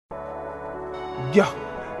Yo,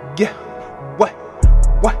 yeah, what,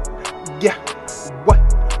 yeah, what,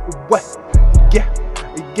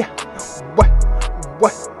 yeah,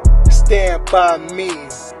 what. Stand by me,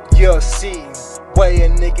 you'll see. Way a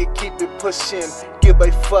nigga keep it pushing. Give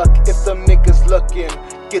a fuck if them niggas looking.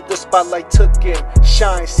 Get the spotlight tookin'.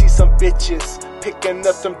 Shine, see some bitches picking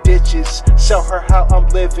up them ditches. Show her how I'm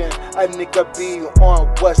living. A nigga be on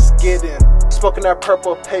what's getting. Smoking that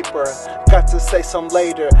purple paper. Got to say some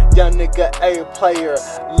later. Young nigga A player.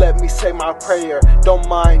 Let me say my prayer. Don't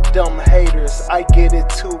mind them haters. I get it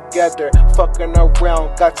together. Fucking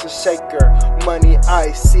around, got to shake her. Money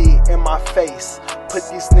I see in my face. Put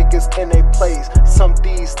these niggas in a place. Some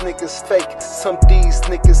these niggas fake. Some these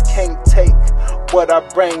niggas can't take what I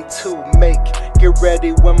bring to make. Get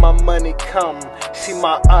ready when my money come. See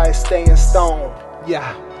my eyes staying stone.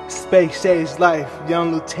 Yeah, space age life,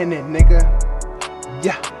 young lieutenant, nigga.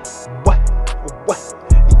 Yeah, what,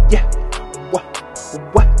 yeah, what.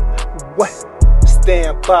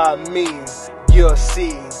 Stand by me, you'll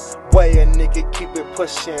see. Way a nigga keep it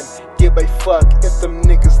pushing. Give a fuck if them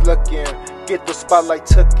niggas looking. Get the spotlight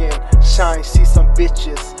tookin'. Shine, see some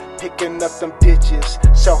bitches picking up them ditches.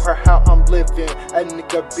 Show her how I'm living. A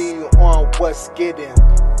nigga be on what's getting.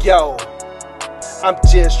 Yo, I'm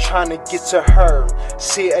just trying to get to her.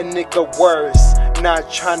 See a nigga worse.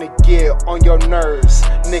 Not trying to get on your nerves.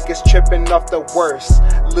 Niggas tripping off the worst.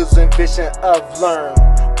 Losing vision of learn.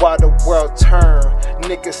 While the world turn.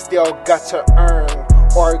 Niggas still got to earn.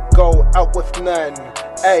 Or go out with none.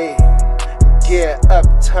 Ayy, get up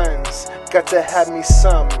tons. Got to have me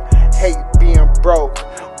some. Hate being broke.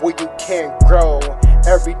 Where you can't grow.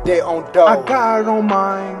 Every day on dough. I got it on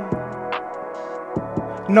mine.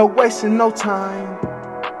 No wasting no time.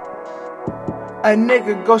 A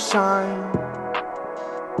nigga go shine.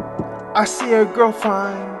 I see a girl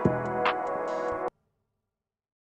fine.